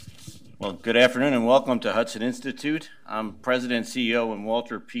Well, good afternoon and welcome to Hudson Institute. I'm President, CEO, and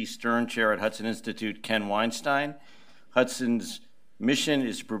Walter P. Stern Chair at Hudson Institute, Ken Weinstein. Hudson's mission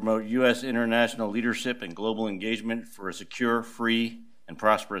is to promote U.S. international leadership and global engagement for a secure, free, and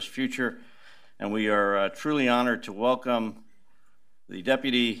prosperous future. And we are truly honored to welcome the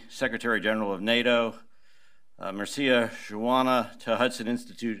Deputy Secretary General of NATO, Mircea Joana, to Hudson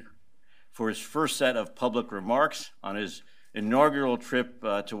Institute for his first set of public remarks on his inaugural trip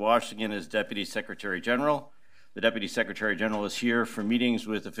to Washington as Deputy Secretary General. The Deputy Secretary General is here for meetings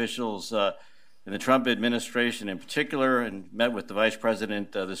with officials in the Trump administration in particular, and met with the Vice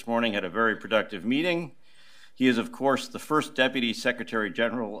President this morning, had a very productive meeting. He is, of course, the first Deputy Secretary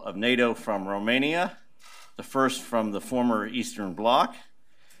General of NATO from Romania, the first from the former Eastern Bloc.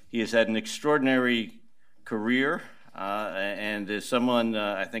 He has had an extraordinary career, and as someone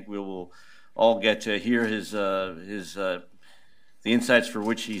I think we will all get to hear the insights for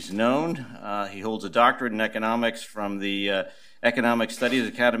which he's known. He holds a doctorate in economics from the Economic Studies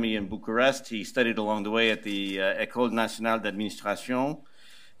Academy in Bucharest. He studied along the way at the École Nationale d'Administration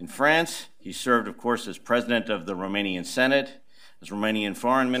in France. He served, of course, as president of the Romanian Senate, as Romanian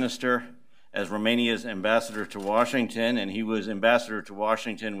foreign minister, as Romania's ambassador to Washington, and he was ambassador to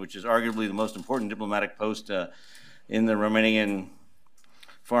Washington, which is arguably the most important diplomatic post in the Romanian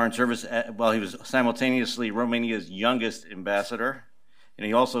Foreign Service, while he was simultaneously Romania's youngest ambassador, and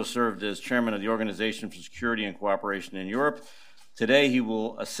he also served as chairman of the Organization for Security and Cooperation in Europe. Today, he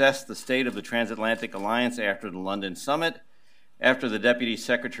will assess the state of the transatlantic alliance after the London summit. After the Deputy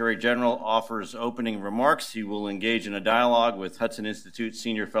Secretary General offers opening remarks, he will engage in a dialogue with Hudson Institute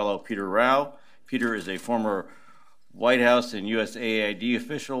Senior Fellow Peter Rao. Peter is a former White House and USAID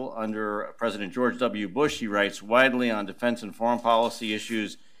official under President George W. Bush. He writes widely on defense and foreign policy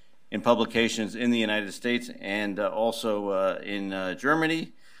issues in publications in the United States and also in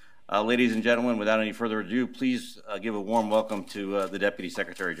Germany. Ladies and gentlemen, without any further ado, please give a warm welcome to the Deputy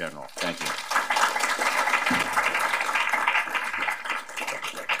Secretary General. Thank you.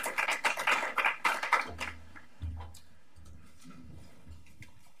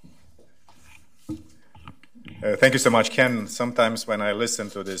 Thank you so much, Ken. Sometimes when I listen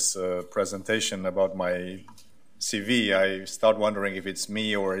to this presentation about my CV, I start wondering if it's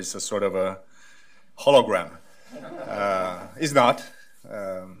me or it's a sort of a hologram. It's not.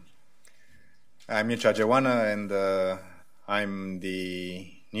 I'm Mircea Joana, and I'm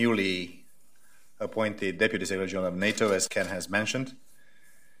the newly appointed Deputy Secretary General of NATO, as Ken has mentioned.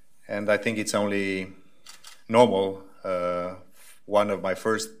 And I think it's only normal, one of my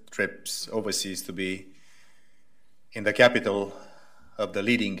first trips overseas to be in the capital of the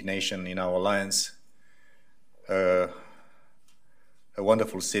leading nation in our alliance, a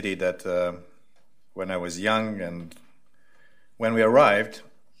wonderful city that when I was young and when we arrived,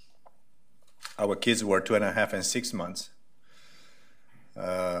 our kids were 2.5 and 6 months.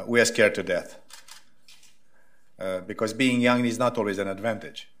 We are scared to death because being young is not always an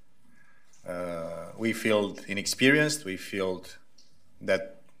advantage. We felt inexperienced. We felt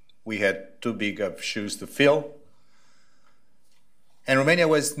that we had too big of shoes to fill. And Romania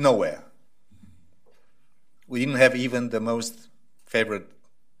was nowhere. We didn't have even the most favored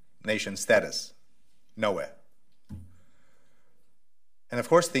nation status. Nowhere. And of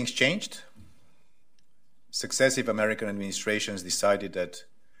course, things changed. Successive American administrations decided that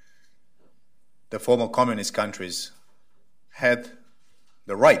the former communist countries had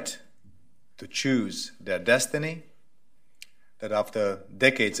the right to choose their destiny, that after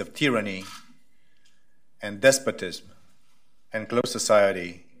decades of tyranny and despotism and closed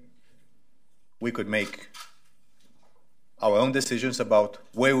society, we could make our own decisions about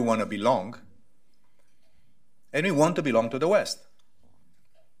where we want to belong, and we want to belong to the West.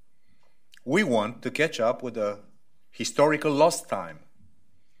 We want to catch up with the historical lost time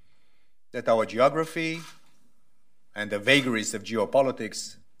that our geography and the vagaries of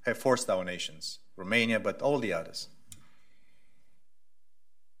geopolitics have forced our nations, Romania, but all the others,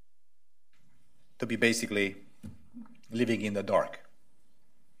 to be basically living in the dark.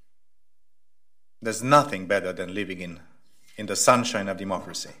 There's nothing better than living in the sunshine of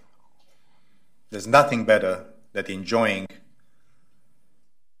democracy. There's nothing better than enjoying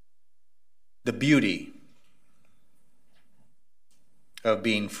the beauty of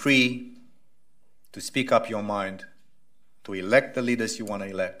being free to speak up your mind, to elect the leaders you want to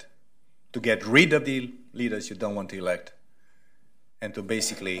elect, to get rid of the leaders you don't want to elect, and to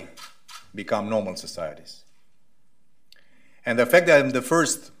basically become normal societies. And the fact that I'm the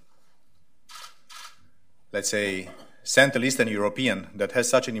first, let's say, Central Eastern European that has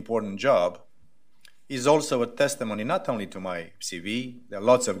such an important job is also a testimony not only to my CV. There are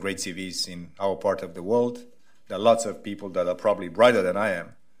lots of great CVs in our part of the world. There are lots of people that are probably brighter than I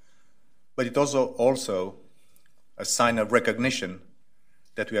am. But it's also a sign of recognition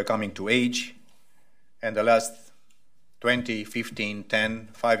that we are coming to age, and the last 20, 15, 10,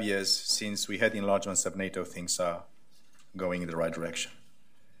 5 years since we had enlargements of NATO, things are going in the right direction.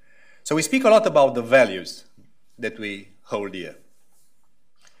 So we speak a lot about the values that we hold dear.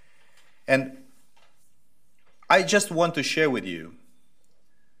 And I just want to share with you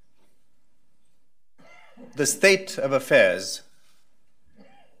the state of affairs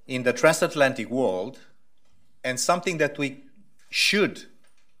in the transatlantic world and something that we should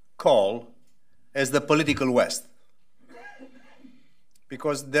call as the political West.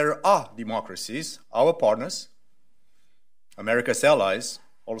 Because there are democracies, our partners, America's allies,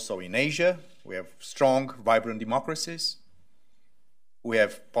 also in Asia. We have strong, vibrant democracies. We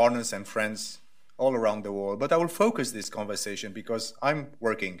have partners and friends all around the world. But I will focus this conversation because I'm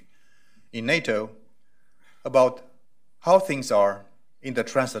working in NATO about how things are in the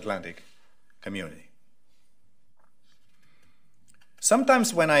transatlantic community.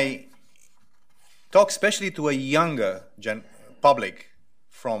 Sometimes when I talk especially to a younger public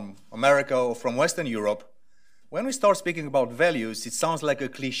from America or from Western Europe, when we start speaking about values, it sounds like a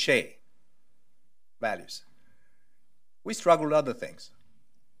cliche. Values. We struggle with other things.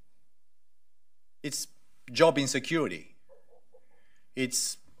 It's job insecurity.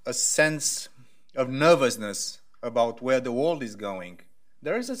 It's a sense of nervousness about where the world is going.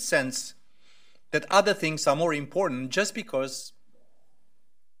 There is a sense that other things are more important just because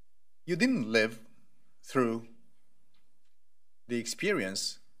you didn't live through the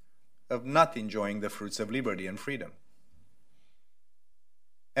experience of not enjoying the fruits of liberty and freedom.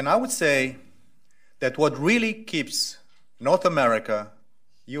 And I would say that what really keeps North America,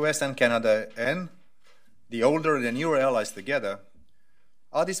 US and Canada, and the older and newer allies together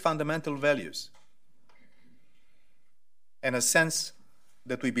are these fundamental values. And a sense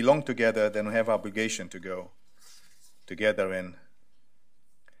that we belong together, then we have obligation to go together. And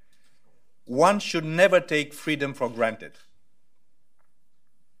one should never take freedom for granted.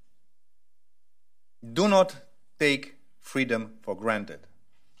 Do not take freedom for granted.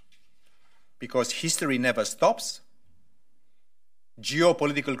 Because history never stops.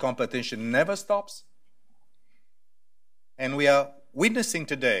 Geopolitical competition never stops. And we are witnessing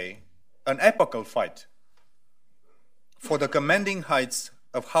today an epochal fight for the commanding heights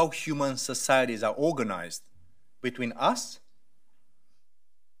of how human societies are organized between us,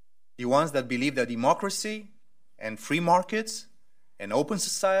 the ones that believe that democracy and free markets and open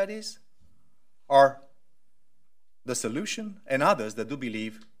societies are the solution, and others that do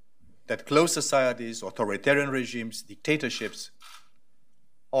believe that closed societies, authoritarian regimes, dictatorships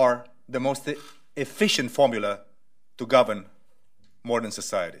are the most efficient formula to govern modern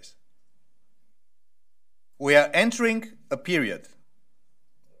societies. We are entering a period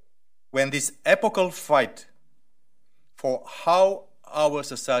when this epochal fight for how our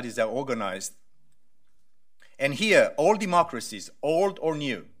societies are organized, and here all democracies, old or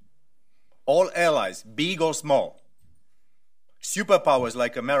new, all allies, big or small, superpowers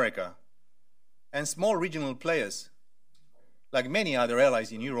like America, and small regional players like many other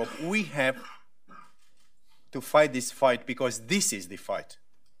allies in Europe, we have to fight this fight because this is the fight.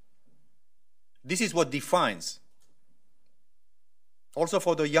 This is what defines, also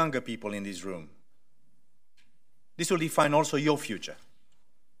for the younger people in this room, this will define also your future.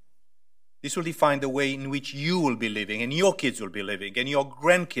 This will define the way in which you will be living, and your kids will be living, and your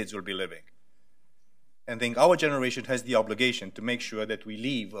grandkids will be living. And I think our generation has the obligation to make sure that we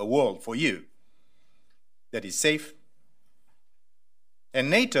leave a world for you that is safe. And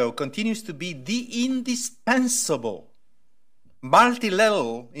NATO continues to be the indispensable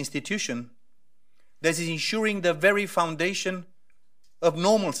multilateral institution that is ensuring the very foundation of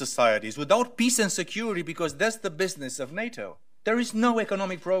normal societies. Without peace and security, because that's the business of NATO, there is no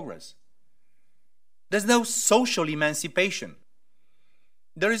economic progress. There's no social emancipation.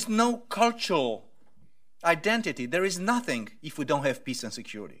 There is no cultural identity. There is nothing if we don't have peace and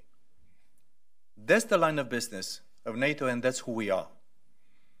security. That's the line of business of NATO, and that's who we are.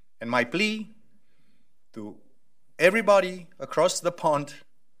 And my plea to everybody across the pond,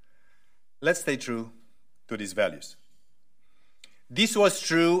 let's stay true to these values. This was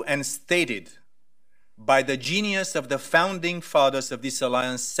true and stated by the genius of the founding fathers of this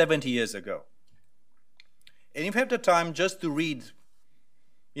alliance 70 years ago. And if you have the time just to read,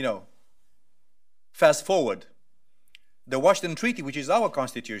 fast forward, the Washington Treaty, which is our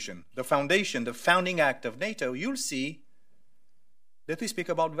constitution, the foundation, the founding act of NATO, you'll see that we speak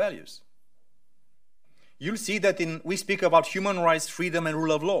about values. you'll see that we speak about human rights, freedom, and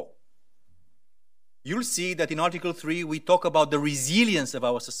rule of law. You'll see that in Article 3, we talk about the resilience of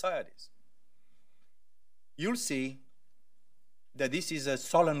our societies. You'll see that this is a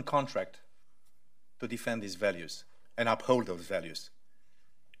solemn contract to defend these values and uphold those values.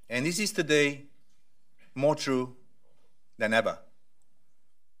 And this is today more true than ever.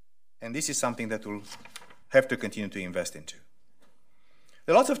 And this is something that we'll have to continue to invest into.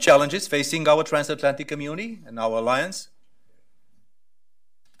 There are lots of challenges facing our transatlantic community and our alliance.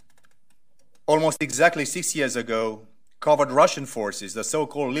 Almost exactly 6 years ago, covert Russian forces, the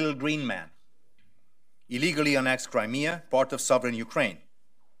so-called Little Green Man, illegally annexed Crimea, part of sovereign Ukraine.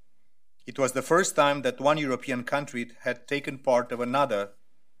 It was the first time that one European country had taken part of another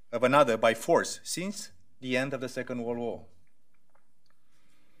by force since the end of the Second World War.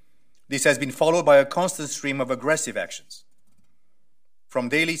 This has been followed by a constant stream of aggressive actions, from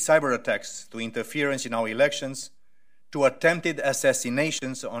daily cyber attacks to interference in our elections to attempted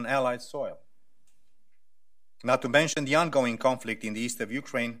assassinations on Allied soil. Not to mention the ongoing conflict in the east of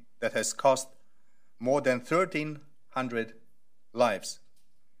Ukraine that has cost more than 1,300 lives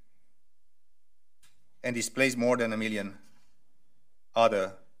and displaced more than 1 million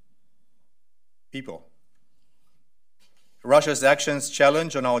other people. Russia's actions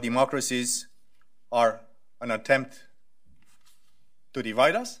challenge on our democracies are an attempt to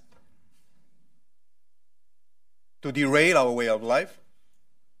divide us, to derail our way of life,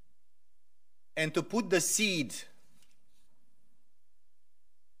 and to put the seed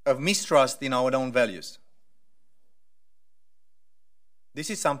of mistrust in our own values. This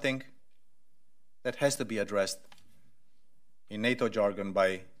is something that has to be addressed in NATO jargon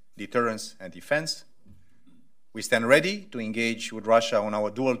by deterrence and defense. We stand ready to engage with Russia on our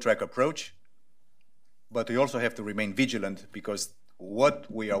dual-track approach, but we also have to remain vigilant because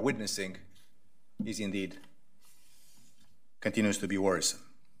what we are witnessing is indeed continues to be worrisome.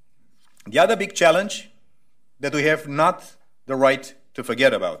 The other big challenge that we have not the right to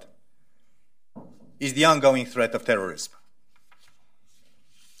forget about is the ongoing threat of terrorism.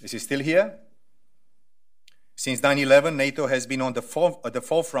 This is still here. Since 9/11, NATO has been at the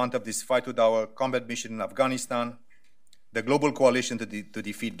forefront of this fight with our combat mission in Afghanistan, the global coalition to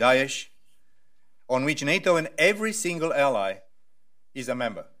defeat Daesh, on which NATO and every single ally is a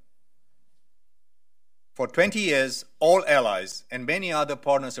member. For 20 years, all allies and many other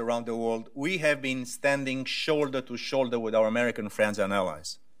partners around the world, we have been standing shoulder to shoulder with our American friends and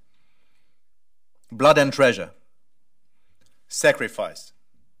allies. Blood and treasure, sacrifice,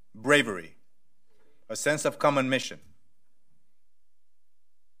 bravery, a sense of common mission.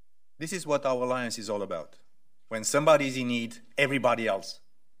 This is what our alliance is all about. When somebody is in need, everybody else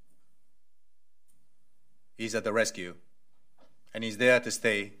is at the rescue and is there to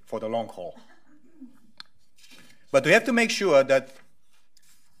stay for the long haul. But we have to make sure that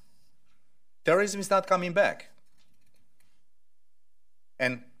terrorism is not coming back.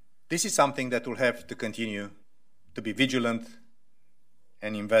 And this is something that we'll have to continue to be vigilant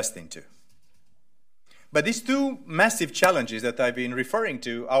and invest into. But these two massive challenges that I've been referring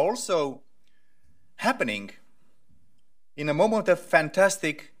to are also happening in a moment of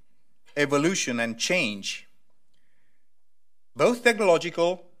fantastic evolution and change, both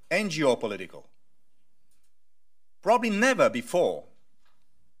technological and geopolitical. Probably never before,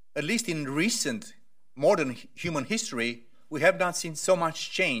 at least in recent modern human history, we have not seen so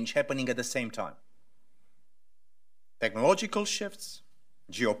much change happening at the same time. Technological shifts,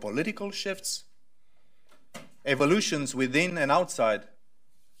 geopolitical shifts, evolutions within and outside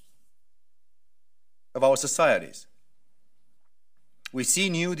of our societies. We see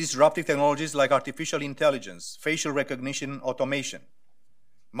new disruptive technologies like artificial intelligence, facial recognition, automation,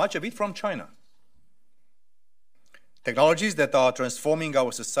 much of it from China. Technologies that are transforming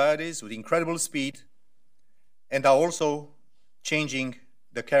our societies with incredible speed and are also changing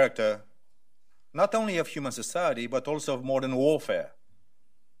the character not only of human society, but also of modern warfare.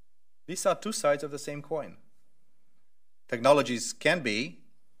 These are two sides of the same coin. Technologies can be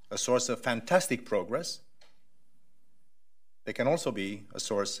a source of fantastic progress. They can also be a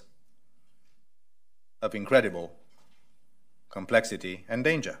source of incredible complexity and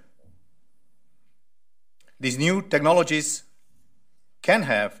danger. These new technologies can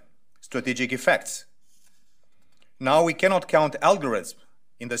have strategic effects. Now we cannot count algorithms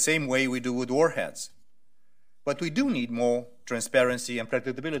in the same way we do with warheads, but we do need more transparency and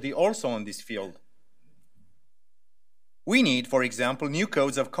predictability also in this field. We need, for example, new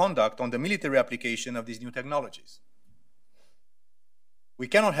codes of conduct on the military application of these new technologies. We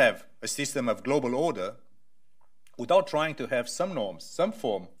cannot have a system of global order without trying to have some norms, some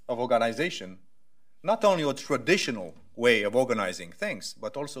form of organization not only a traditional way of organizing things,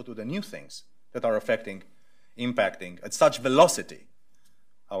 but also to the new things that are affecting, impacting at such velocity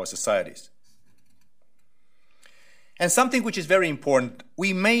our societies. And something which is very important,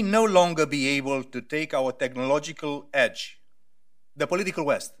 we may no longer be able to take our technological edge, the political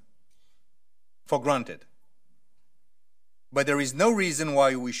West, for granted. But there is no reason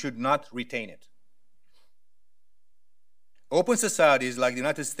why we should not retain it. Open societies like the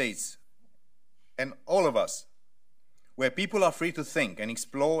United States and all of us, where people are free to think and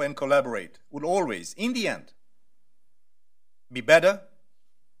explore and collaborate, will always, in the end, be better,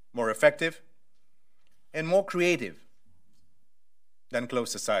 more effective, and more creative than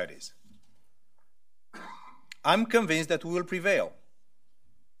closed societies. I'm convinced that we will prevail.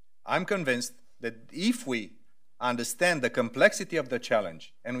 I'm convinced that if we understand the complexity of the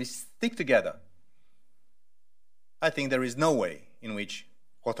challenge and we stick together, I think there is no way in which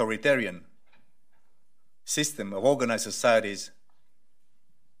authoritarian system of organized societies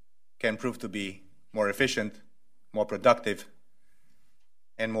can prove to be more efficient, more productive,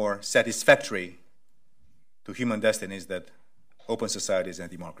 and more satisfactory to human destinies than open societies and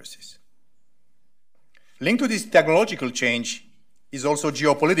democracies. Linked to this technological change is also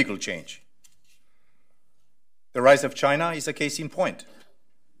geopolitical change. The rise of China is a case in point.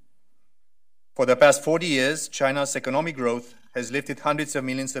 For the past 40 years, China's economic growth has lifted hundreds of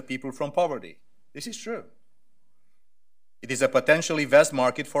millions of people from poverty. This is true. It is a potentially vast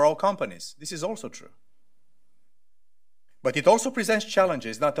market for all companies. This is also true. But it also presents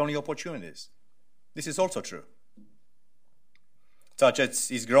challenges, not only opportunities. This is also true, such as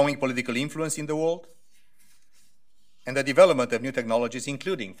its growing political influence in the world and the development of new technologies,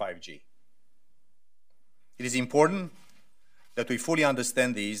 including 5G. It is important that we fully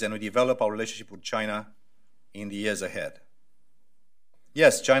understand these and we develop our relationship with China in the years ahead.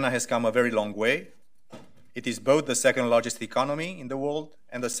 Yes, China has come a very long way. It is both the second largest economy in the world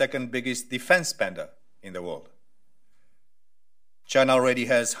and the second biggest defense spender in the world. China already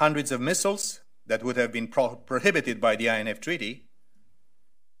has hundreds of missiles that would have been prohibited by the INF Treaty,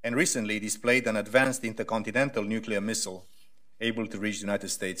 and recently displayed an advanced intercontinental nuclear missile able to reach the United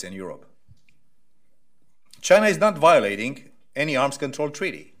States and Europe. China is not violating any arms control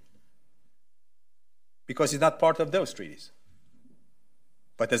treaty because it's not part of those treaties.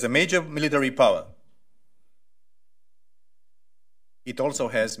 But as a major military power, it also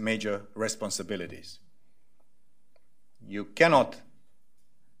has major responsibilities. You cannot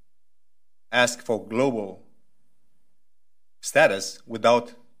ask for global status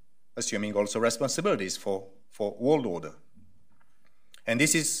without assuming also responsibilities for world order. And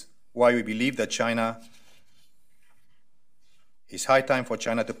this is why we believe that it's high time for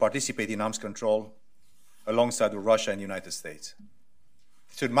China to participate in arms control alongside Russia and the United States.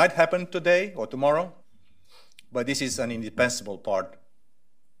 So it might happen today or tomorrow, but this is an indispensable part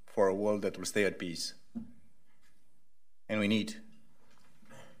for a world that will stay at peace. And we need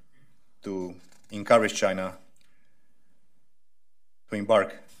to encourage China to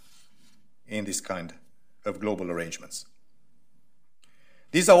embark in this kind of global arrangements.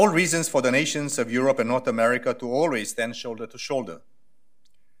 These are all reasons for the nations of Europe and North America to always stand shoulder to shoulder.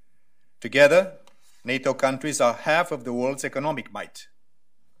 Together, NATO countries are half of the world's economic might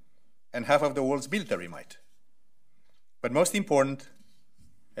and half of the world's military might. But most important,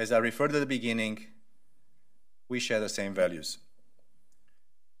 as I referred at the beginning, we share the same values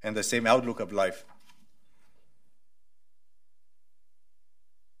and the same outlook of life.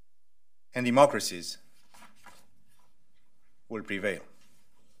 And democracies will prevail.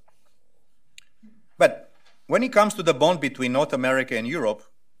 But when it comes to the bond between North America and Europe,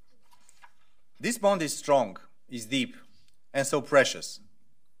 this bond is strong, is deep, and so precious.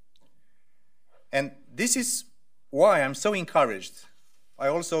 And this is why I'm so encouraged. I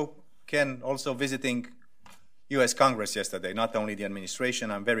also visiting US Congress yesterday, not only the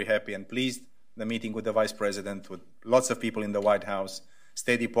administration. I'm very happy and pleased. The meeting with the Vice President, with lots of people in the White House,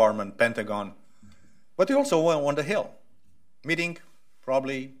 State Department, Pentagon. But we also were on the Hill, meeting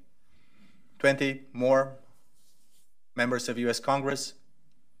probably 20 more members of US Congress,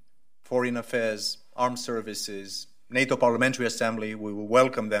 Foreign Affairs, Armed Services, NATO Parliamentary Assembly. We will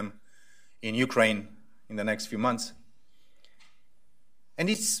welcome them in Ukraine in the next few months. And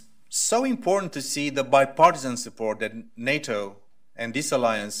it's so important to see the bipartisan support that NATO and this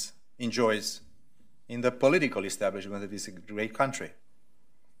alliance enjoys in the political establishment of this great country.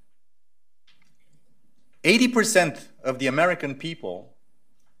 80% of the American people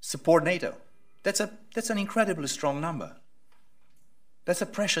support NATO. That's an incredibly strong number. That's a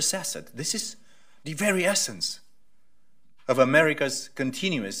precious asset. This is the very essence of America's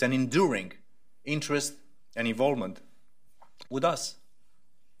continuous and enduring interest and involvement with us,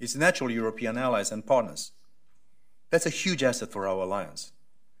 its natural European allies and partners. That's a huge asset for our alliance.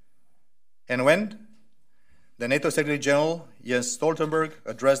 And when the NATO Secretary General Jens Stoltenberg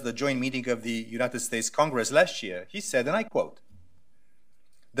addressed the joint meeting of the United States Congress last year, he said, and I quote,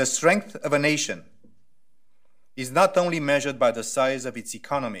 "The strength of a nation is not only measured by the size of its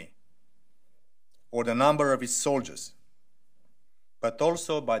economy or the number of its soldiers, but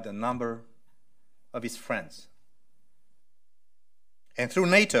also by the number of its friends." And through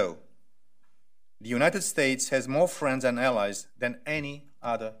NATO, the United States has more friends and allies than any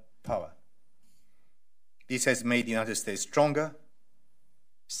other power. This has made the United States stronger,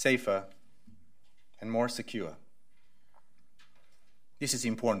 safer, and more secure. This is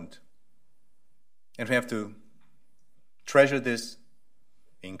important. And we have to treasure this,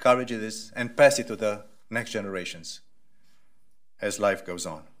 encourage this, and pass it to the next generations as life goes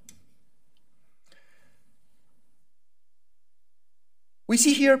on. We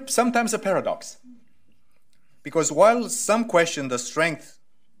see here sometimes a paradox, because while some question the strength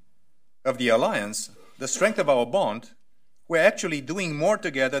of the alliance, the strength of our bond, we're actually doing more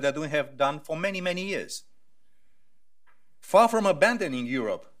together than we have done for many, many years. Far from abandoning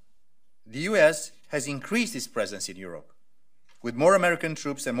Europe, the US has increased its presence in Europe, with more American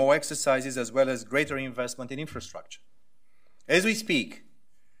troops and more exercises, as well as greater investment in infrastructure. As we speak,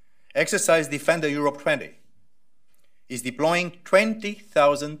 Exercise Defender Europe 20 is deploying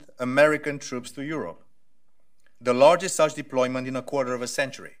 20,000 American troops to Europe, the largest such deployment in a quarter of a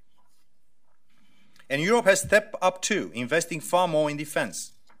century. And Europe has stepped up too, investing far more in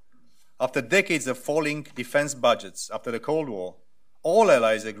defense. After decades of falling defense budgets after the Cold War, all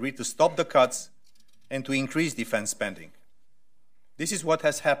allies agreed to stop the cuts and to increase defense spending. This is what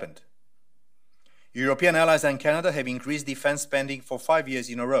has happened. European allies and Canada have increased defense spending for 5 years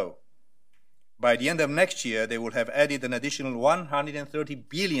in a row. By the end of next year, they will have added an additional $130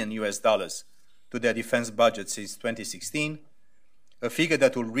 billion to their defense budget since 2016, a figure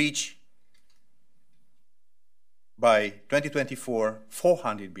that will reach by 2024,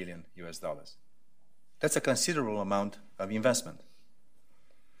 $400 billion. That's a considerable amount of investment.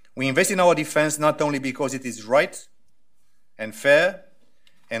 We invest in our defense not only because it is right and fair,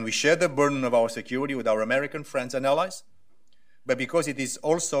 and we share the burden of our security with our American friends and allies, but because it is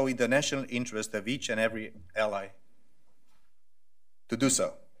also in the national interest of each and every ally to do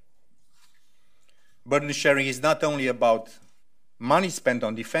so. Burden sharing is not only about money spent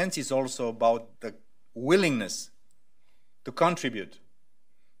on defense, it's also about the willingness to contribute,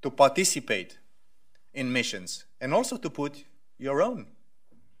 to participate in missions, and also to put your own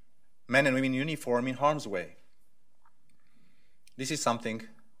men and women in uniform in harm's way. This is something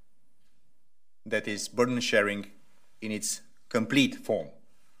that is burden sharing in its complete form.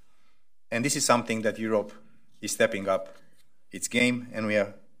 And this is something that Europe is stepping up its game, and we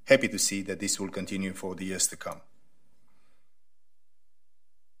are happy to see that this will continue for the years to come.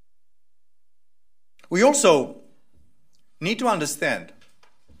 We also need to understand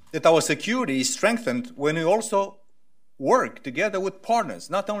that our security is strengthened when we also work together with partners,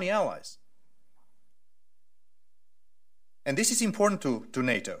 not only allies. And this is important to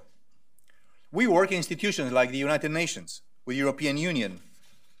NATO. We work in institutions like the United Nations, with the European Union,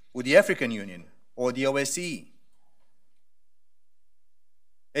 with the African Union, or the OSCE.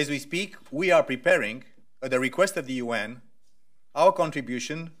 As we speak, we are preparing, at the request of the UN, our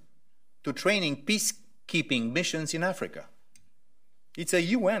contribution to training peacekeeping missions in Africa. It's a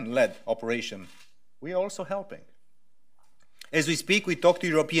UN-led operation. We are also helping. As we speak, we talk to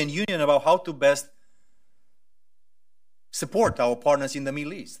the European Union about how to best support our partners in the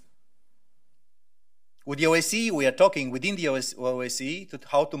Middle East. With the OSCE, we are talking within the OSCE to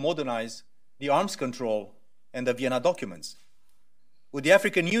how to modernize the arms control and the Vienna documents. With the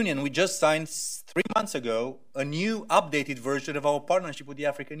African Union, we just signed 3 months ago a new updated version of our partnership with the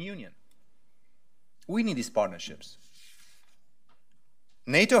African Union. We need these partnerships.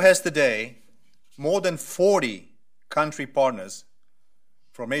 NATO has today more than 40 country partners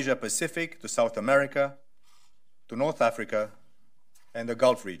from Asia Pacific to South America to North Africa and the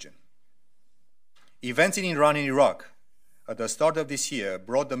Gulf region. Events in Iran and Iraq at the start of this year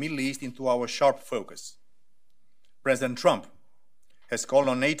brought the Middle East into our sharp focus. President Trump has called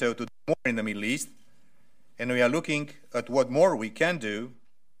on NATO to do more in the Middle East, and we are looking at what more we can do,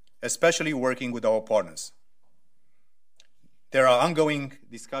 especially working with our partners. There are ongoing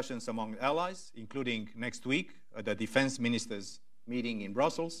discussions among allies, including next week at the Defense Ministers' meeting in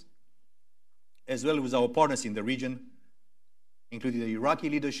Brussels, as well as our partners in the region, including the Iraqi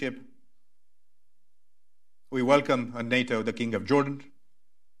leadership. We welcome at NATO the King of Jordan,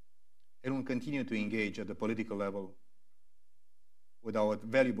 and will continue to engage at the political level with our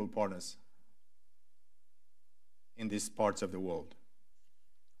valuable partners in these parts of the world.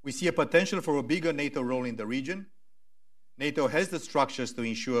 We see a potential for a bigger NATO role in the region. NATO has the structures to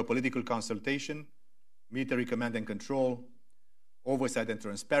ensure political consultation, military command and control, oversight and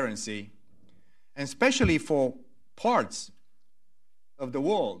transparency, and especially for parts of the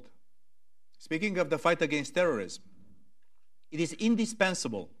world. Speaking of the fight against terrorism, it is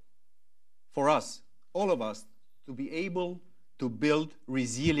indispensable for us, all of us, to be able to build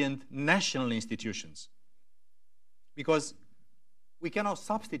resilient national institutions, because we cannot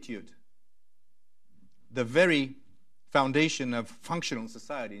substitute the very foundation of functional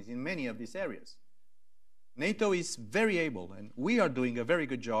societies in many of these areas. NATO is very able, and we are doing a very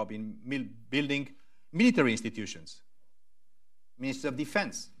good job in building military institutions, Ministry of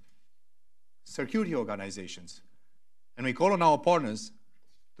Defense, security organizations, and we call on our partners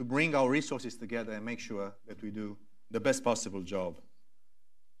to bring our resources together and make sure that we do the best possible job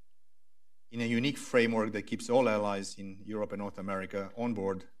in a unique framework that keeps all allies in Europe and North America on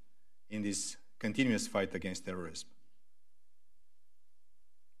board in this continuous fight against terrorism.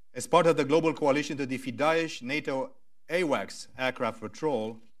 As part of the global coalition to defeat Daesh, NATO AWACS aircraft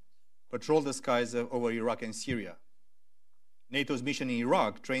patrol the skies over Iraq and Syria. NATO's mission in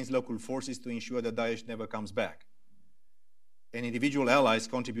Iraq trains local forces to ensure that Daesh never comes back. And individual allies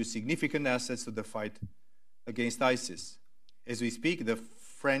contribute significant assets to the fight against ISIS. As we speak, the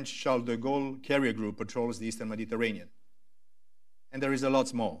French Charles de Gaulle carrier group patrols the Eastern Mediterranean. And there is a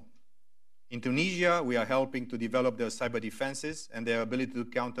lot more. In Tunisia, we are helping to develop their cyber defenses and their ability to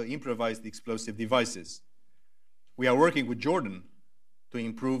counter improvised explosive devices. We are working with Jordan to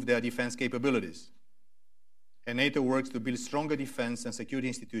improve their defense capabilities. And NATO works to build stronger defense and security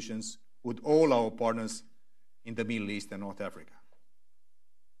institutions with all our partners in the Middle East and North Africa.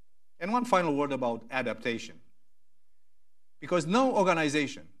 And one final word about adaptation. Because no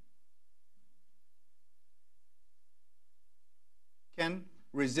organization can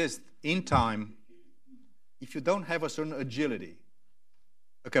resist in time if you don't have a certain agility,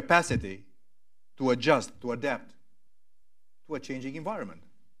 a capacity to adjust, to adapt to a changing environment.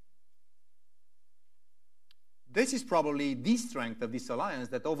 This is probably the strength of this alliance,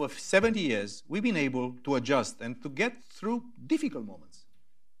 that over 70 years we've been able to adjust and to get through difficult moments.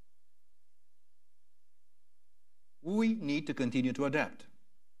 We need to continue to adapt.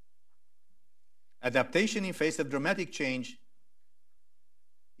 Adaptation in face of dramatic change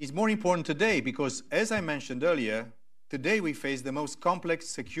is more important today because, as I mentioned earlier, today we face the most complex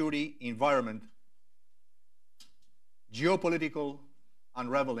security environment, geopolitical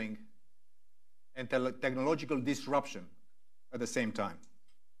unraveling, and technological disruption at the same time.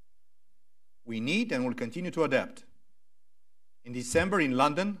 We need and will continue to adapt. In December in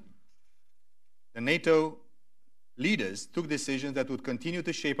London, the NATO leaders took decisions that would continue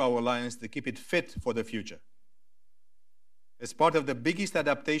to shape our alliance to keep it fit for the future. As part of the biggest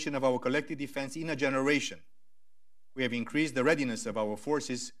adaptation of our collective defense in a generation, we have increased the readiness of our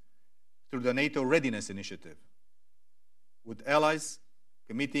forces through the NATO Readiness Initiative, with allies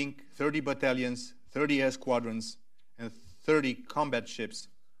committing 30 battalions, 30 air squadrons, and 30 combat ships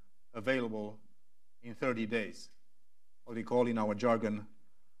available in 30 days, what we call in our jargon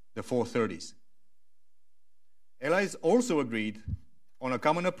the 430s. Allies also agreed on a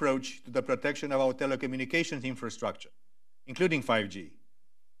common approach to the protection of our telecommunications infrastructure, including 5G,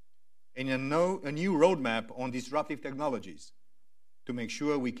 and a new roadmap on disruptive technologies to make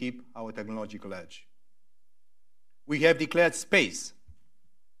sure we keep our technological edge. We have declared space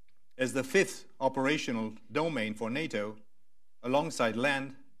as the fifth operational domain for NATO, alongside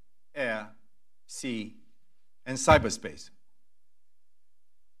land, air, sea, and cyberspace.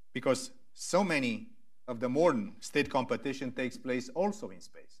 Because so many of the modern state competition takes place also in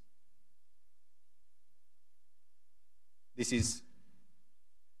space. This is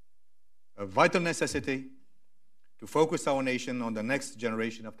a vital necessity to focus our nation on the next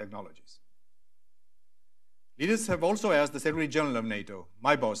generation of technologies. Leaders have also asked the Secretary General of NATO,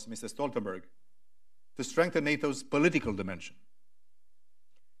 my boss, Mr. Stoltenberg, to strengthen NATO's political dimension.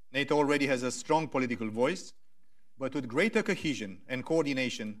 NATO already has a strong political voice, but with greater cohesion and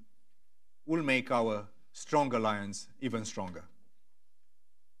coordination, will make our strong alliance even stronger.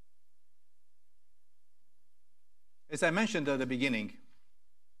 As I mentioned at the beginning,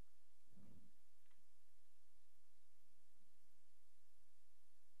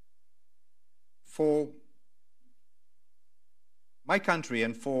 for my country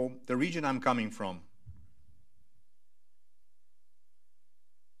and for the region I'm coming from,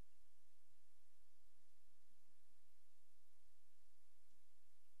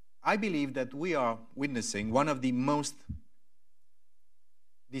 I believe that we are witnessing one of the most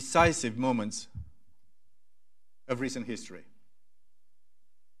decisive moments of recent history.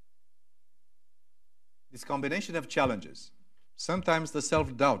 This combination of challenges, sometimes the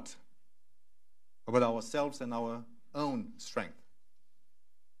self-doubt about ourselves and our own strength,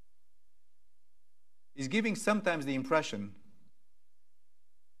 is giving sometimes the impression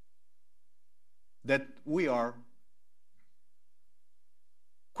that we are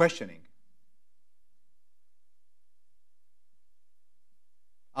questioning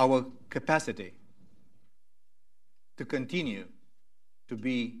our capacity to continue to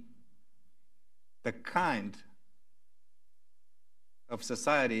be the kind of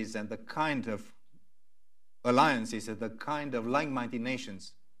societies and the kind of alliances and the kind of like-minded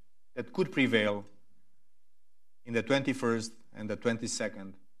nations that could prevail in the 21st and the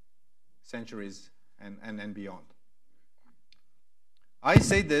 22nd centuries and beyond. I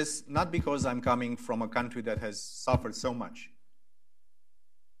say this not because I'm coming from a country that has suffered so much,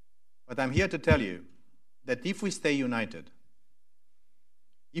 but I'm here to tell you that if we stay united,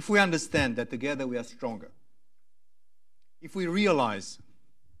 if we understand that together we are stronger, if we realize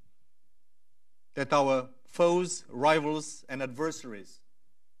that our foes, rivals, and adversaries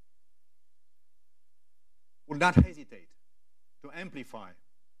will not hesitate to amplify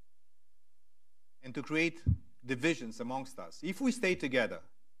and to create divisions amongst us, if we stay together,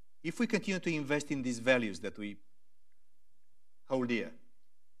 if we continue to invest in these values that we hold dear,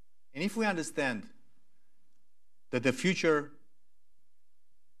 and if we understand that the future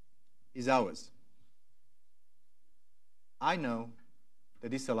is ours, I know that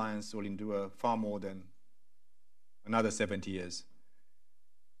this alliance will endure far more than another 70 years.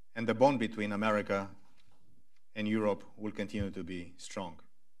 And the bond between America and Europe will continue to be strong.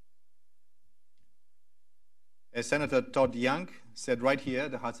 As Senator Todd Young said right here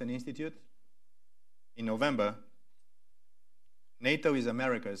at the Hudson Institute in November, NATO is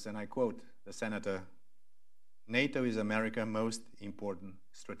America's, and I quote the senator, NATO is America's most important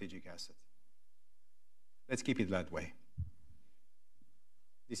strategic asset. Let's keep it that way.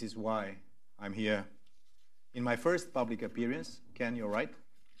 This is why I'm here in my first public appearance. Ken, you're right.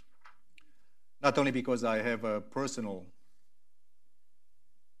 Not only because I have a personal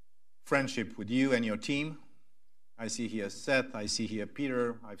friendship with you and your team. I see here Seth, I see here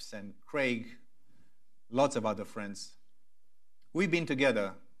Peter, I've sent Craig, lots of other friends. We've been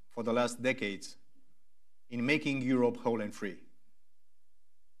together for the last decades in making Europe whole and free.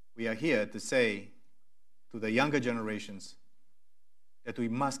 We are here to say to the younger generations that we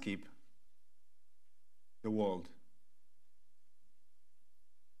must keep the world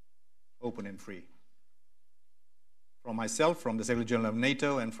open and free. From myself, from the Secretary General of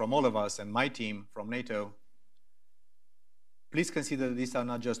NATO, and from all of us and my team from NATO, please consider that these are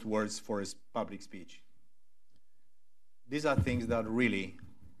not just words for his public speech. These are things that really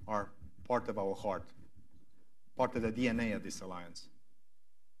are part of our heart, part of the DNA of this alliance.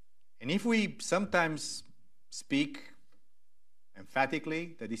 And if we sometimes speak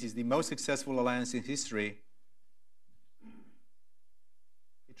emphatically that this is the most successful alliance in history,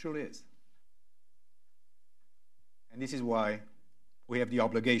 it truly is. And this is why we have the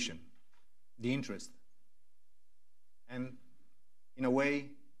obligation, the interest, and in a way,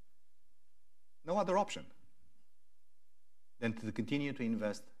 no other option than to continue to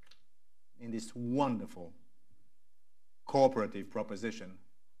invest in this wonderful cooperative proposition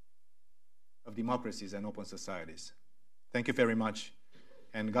of democracies and open societies. Thank you very much,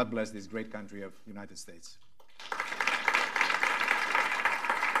 and God bless this great country of the United States.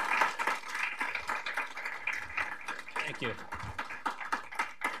 Thank you.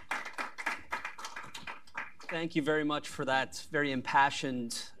 Thank you very much for that very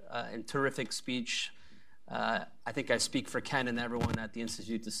impassioned and terrific speech. I think I speak for Ken and everyone at the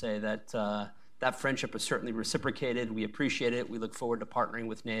Institute to say that that friendship is certainly reciprocated. We appreciate it. We look forward to partnering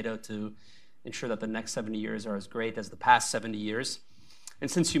with NATO to ensure that the next 70 years are as great as the past 70 years. And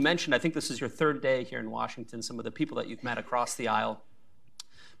since you mentioned, I think this is your third day here in Washington, some of the people that you've met across the aisle,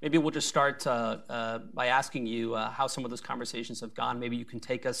 maybe we'll just start by asking you how some of those conversations have gone. Maybe you can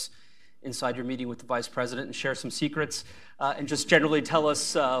take us inside your meeting with the Vice President and share some secrets and just generally tell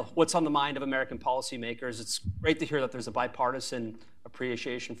us what's on the mind of American policymakers. It's great to hear that there's a bipartisan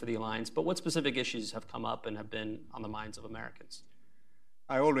appreciation for the alliance, but what specific issues have come up and have been on the minds of Americans?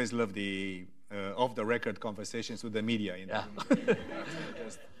 I always love the off-the-record conversations with the media.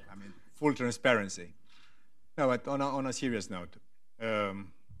 Just, full transparency. No, but on a serious note,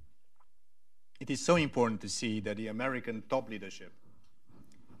 it is so important to see that the American top leadership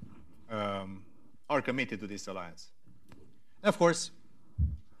are committed to this alliance. And of course,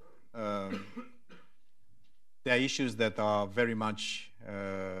 there are issues that are very much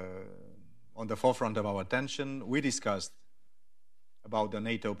on the forefront of our attention. We discussed about the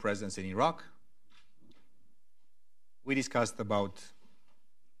NATO presence in Iraq. We discussed about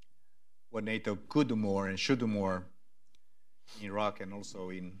what NATO could do more and should do more in Iraq and also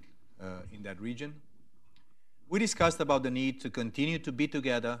in that region. We discussed about the need to continue to be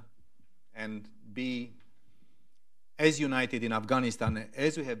together and be as united in Afghanistan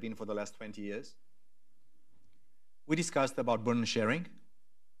as we have been for the last 20 years. We discussed about burden sharing.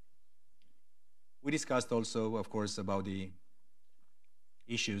 We discussed also, of course, about the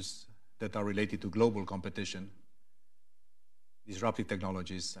issues that are related to global competition, disruptive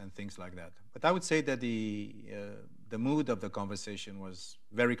technologies, and things like that. But I would say that the mood of the conversation was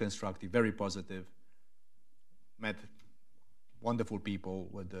very constructive, very positive. Met wonderful people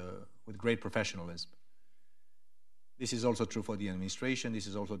with great professionalism. This is also true for the administration. This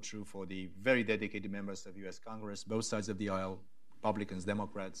is also true for the very dedicated members of U.S. Congress, both sides of the aisle, Republicans,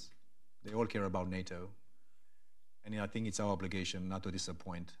 Democrats. They all care about NATO. And I think it's our obligation not to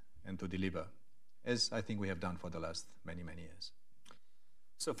disappoint and to deliver, as I think we have done for the last many, many years.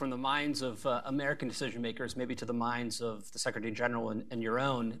 So from the minds of American decision makers, maybe to the minds of the Secretary General and your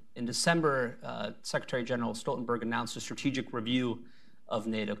own, in December, Secretary General Stoltenberg announced a strategic review of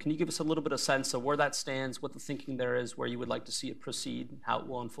NATO. Can you give us a little bit of sense of where that stands, what the thinking there is, where you would like to see it proceed, how it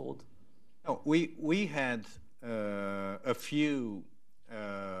will unfold? No, we had a few,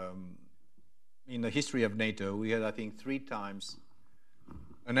 in the history of NATO, we had, I think, 3 times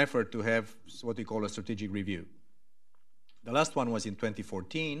an effort to have what we call a strategic review. The last one was in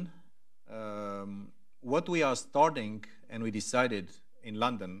 2014. What we are starting, and we decided in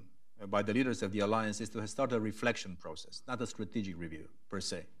London by the leaders of the alliance, is to start a reflection process, not a strategic review per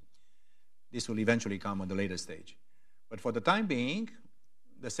se. This will eventually come on the later stage. But for the time being,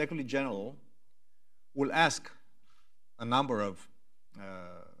 the Secretary General will ask a number of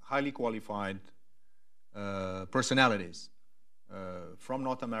highly qualified personalities from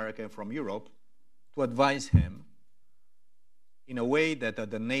North America and from Europe to advise him in a way that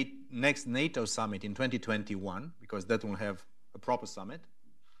at the next NATO summit in 2021, because that will have a proper summit,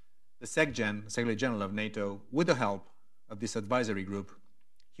 the SecGen, Secretary General of NATO, with the help of this advisory group,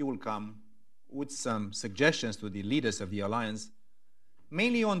 he will come with some suggestions to the leaders of the alliance,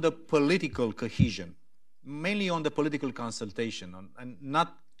 mainly on the political cohesion, mainly on the political consultation, and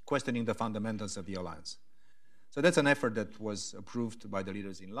not questioning the fundamentals of the alliance. So that's an effort that was approved by the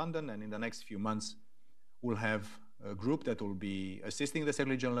leaders in London, and in the next few months, we'll have a group that will be assisting the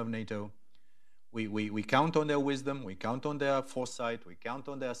Secretary General of NATO. We count on their wisdom, we count on their foresight, we count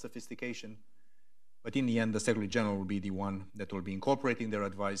on their sophistication, but in the end, the Secretary General will be the one that will be incorporating their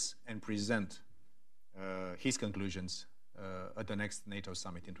advice and present his conclusions at the next NATO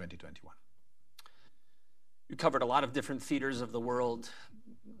summit in 2021. You covered a lot of different theaters of the world.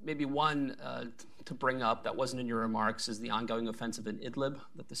 Maybe one to bring up that wasn't in your remarks is the ongoing offensive in Idlib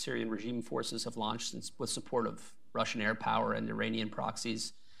that the Syrian regime forces have launched with support of Russian air power and Iranian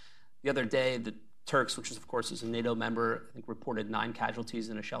proxies. The other day, the Turks, which of course is a NATO member, I think reported 9 casualties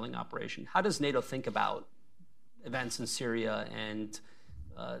in a shelling operation. How does NATO think about events in Syria and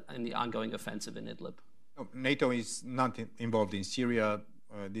the ongoing offensive in Idlib? NATO is not involved in Syria.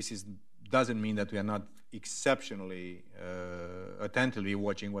 This doesn't mean that we are not exceptionally attentively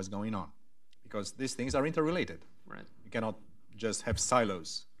watching what's going on, because these things are interrelated. Right. You cannot just have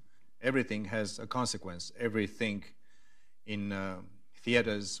silos. Everything has a consequence. Everything in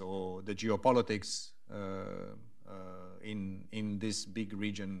theaters or the geopolitics in this big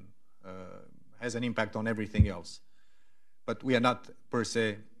region has an impact on everything else. But we are not per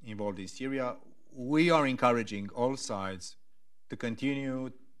se involved in Syria. We are encouraging all sides to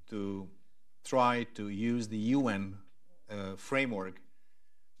continue to try to use the UN framework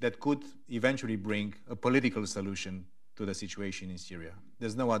that could eventually bring a political solution to the situation in Syria.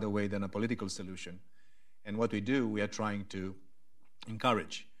 There's no other way than a political solution. And what we do, we are trying to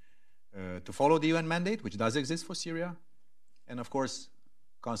encourage to follow the UN mandate, which does exist for Syria, and of course,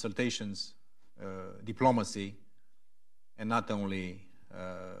 consultations, diplomacy, and not only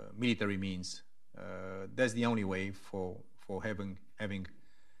military means. That's the only way for having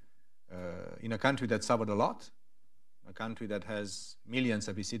in a country that suffered a lot, a country that has millions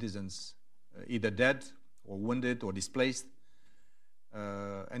of its citizens either dead or wounded or displaced.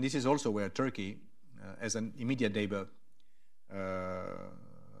 And this is also where Turkey, as an immediate neighbor,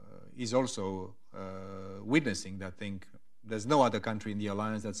 is also witnessing that thing. There's no other country in the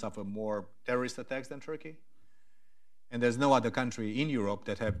alliance that suffered more terrorist attacks than Turkey. And there's no other country in Europe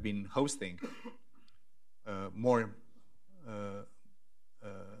that have been hosting more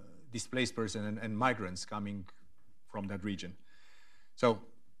displaced persons and migrants coming from that region. So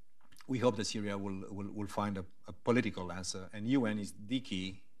we hope that Syria will find a political answer, and UN is the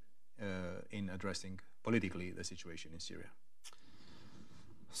key in addressing politically the situation in Syria.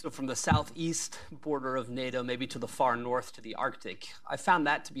 So from the southeast border of NATO, maybe to the far north to the Arctic, I found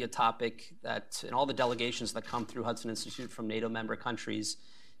that to be a topic that in all the delegations that come through Hudson Institute from NATO member countries,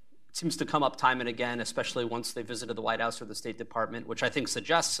 it seems to come up time and again, especially once they visited the White House or the State Department, which I think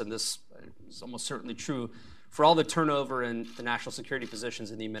suggests, and this is almost certainly true, for all the turnover in the national security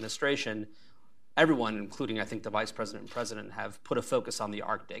positions in the administration, everyone, including I think the Vice President and President, have put a focus on the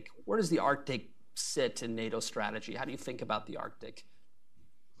Arctic. Where does the Arctic sit in NATO strategy? How do you think about the Arctic?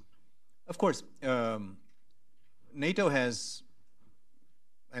 Of course, NATO has,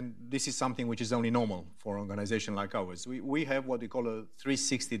 and this is something which is only normal for an organization like ours, we have what we call a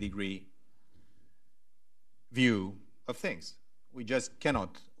 360-degree view of things. We just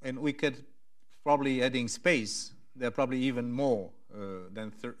cannot, and we could probably adding space, there are probably even more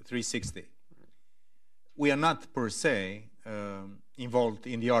than 360. We are not per se involved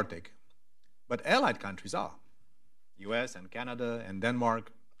in the Arctic, but allied countries are. US and Canada and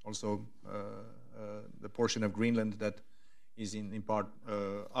Denmark, also the portion of Greenland that is in part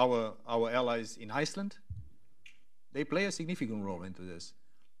our allies in Iceland, they play a significant role into this.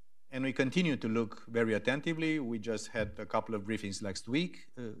 And we continue to look very attentively. We just had a couple of briefings last week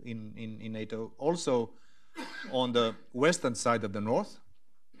in NATO. Also on the western side of the North,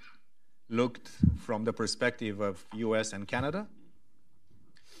 looked from the perspective of US and Canada,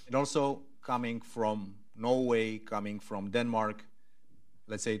 and also coming from Norway, coming from Denmark,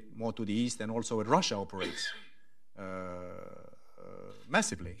 let's say more to the east, and also Russia operates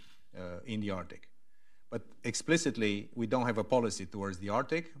massively in the Arctic. But explicitly, we don't have a policy towards the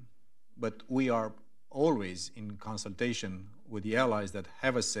Arctic, but we are always in consultation with the allies that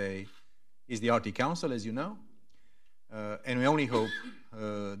have a say, is the Arctic Council, as you know, and we only hope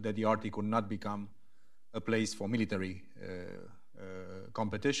that the Arctic will not become a place for military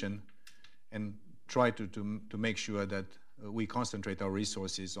competition, and try to make sure that we concentrate our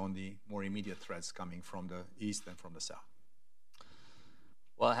resources on the more immediate threats coming from the east and from the south.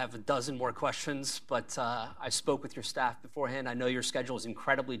 Well, I have a dozen more questions, but I spoke with your staff beforehand. I know your schedule is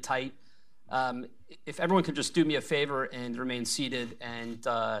incredibly tight. If everyone could just do me a favor and remain seated, and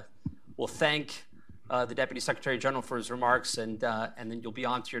we'll thank the Deputy Secretary General for his remarks, and then you'll be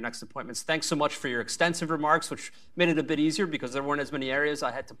on to your next appointments. Thanks so much for your extensive remarks, which made it a bit easier because there weren't as many areas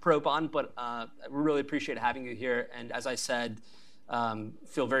I had to probe on, but we really appreciate having you here. And as I said,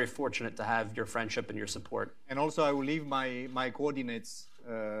 feel very fortunate to have your friendship and your support. And also I will leave my coordinates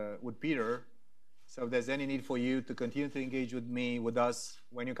with Peter. So if there's any need for you to continue to engage with me, with us,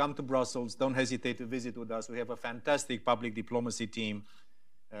 when you come to Brussels, don't hesitate to visit with us. We have a fantastic public diplomacy team.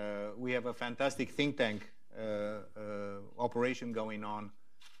 We have a fantastic think tank operation going on.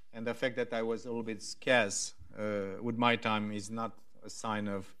 And the fact that I was a little bit scarce with my time is not a sign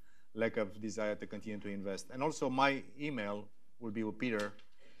of lack of desire to continue to invest. And also my email will be with Peter.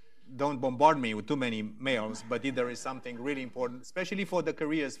 Don't bombard me with too many mails, but if there is something really important, especially for the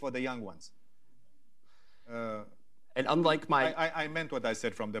careers for the young ones. And unlike my... I meant what I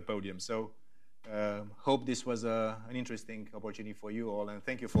said from the podium. So hope this was an interesting opportunity for you all. And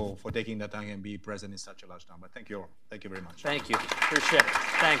thank you for taking the time and be present in such a large number. Thank you all. Thank you very much. Thank you. Appreciate it.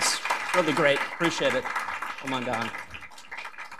 Thanks. Really great. Appreciate it. Come on down.